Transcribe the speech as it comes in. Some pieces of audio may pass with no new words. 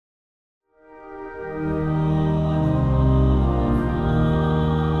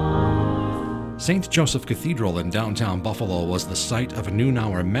St. Joseph Cathedral in downtown Buffalo was the site of a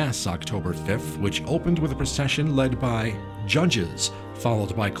noon-hour Mass October 5th, which opened with a procession led by judges,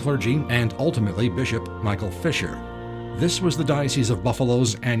 followed by clergy, and ultimately Bishop Michael Fisher. This was the Diocese of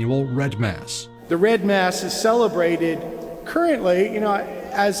Buffalo's annual Red Mass. The Red Mass is celebrated currently,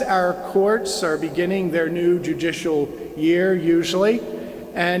 as our courts are beginning their new judicial year usually,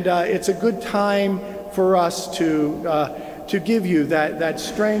 and it's a good time for us to give you that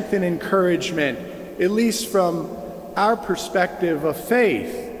strength and encouragement, at least from our perspective of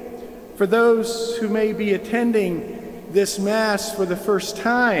faith. For those who may be attending this Mass for the first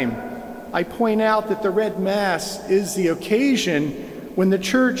time, I point out that the Red Mass is the occasion when the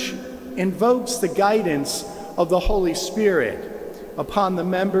Church invokes the guidance of the Holy Spirit upon the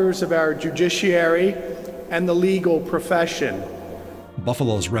members of our judiciary and the legal profession.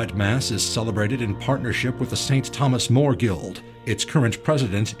 Buffalo's Red Mass is celebrated in partnership with the St. Thomas More Guild. Its current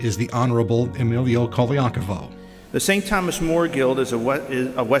president is the Honorable Emilio Koliakovo. The St. Thomas More Guild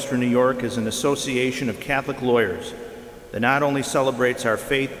of Western New York is an association of Catholic lawyers that not only celebrates our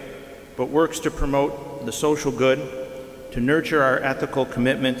faith, but works to promote the social good, to nurture our ethical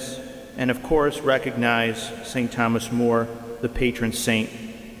commitments, and of course recognize St. Thomas More, the patron saint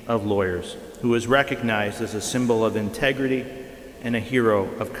of lawyers, who is recognized as a symbol of integrity and a hero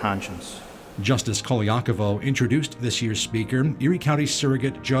of conscience. Justice Koliakovo introduced this year's speaker, Erie County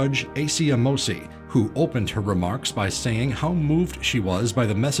Surrogate Judge Asia Mosi, who opened her remarks by saying how moved she was by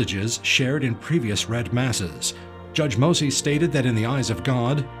the messages shared in previous Red Masses. Judge Mosi stated that in the eyes of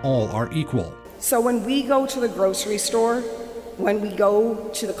God, all are equal. So when we go to the grocery store, when we go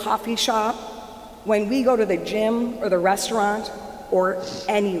to the coffee shop, when we go to the gym or the restaurant or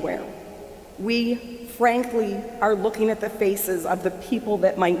anywhere, we frankly are looking at the faces of the people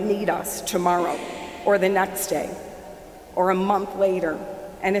that might need us tomorrow or the next day or a month later.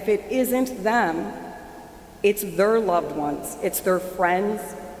 And if it isn't them, it's their loved ones, it's their friends,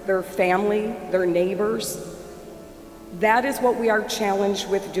 their family, their neighbors. That is what we are challenged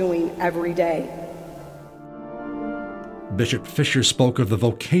with doing every day. Bishop Fisher spoke of the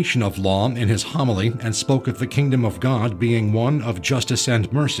vocation of law in his homily and spoke of the kingdom of God being one of justice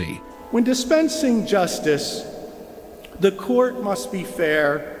and mercy. When dispensing justice, the court must be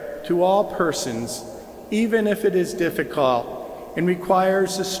fair to all persons, even if it is difficult and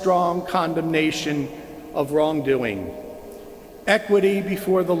requires a strong condemnation of wrongdoing. Equity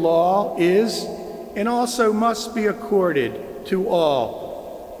before the law is and also must be accorded to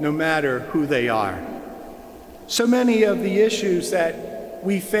all, no matter who they are. So many of the issues that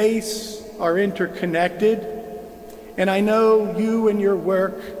we face are interconnected, and I know you and your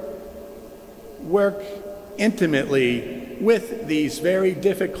work intimately with these very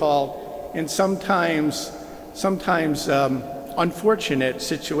difficult and sometimes unfortunate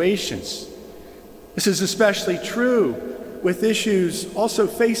situations. This is especially true with issues also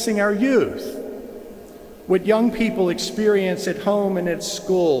facing our youth. What young people experience at home and at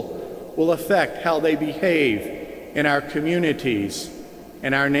school will affect how they behave in our communities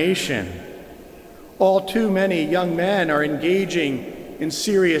and our nation. All too many young men are engaging in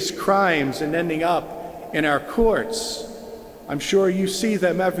serious crimes and ending up in our courts. I'm sure you see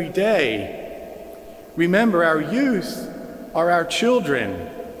them every day. Remember, our youth are our children,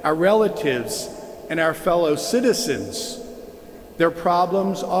 our relatives, and our fellow citizens. Their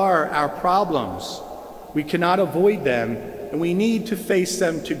problems are our problems. We cannot avoid them, and we need to face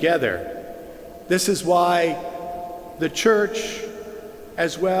them together. This is why the Church,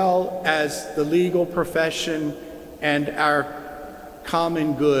 as well as the legal profession and our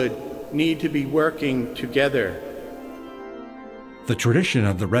common good, need to be working together. The tradition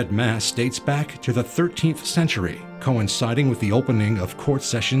of the Red Mass dates back to the 13th century, coinciding with the opening of court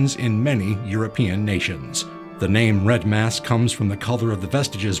sessions in many European nations. The name Red Mass comes from the color of the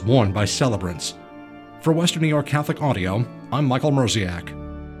vestiges worn by celebrants. For Western New York Catholic Audio, I'm Michael Mrziak.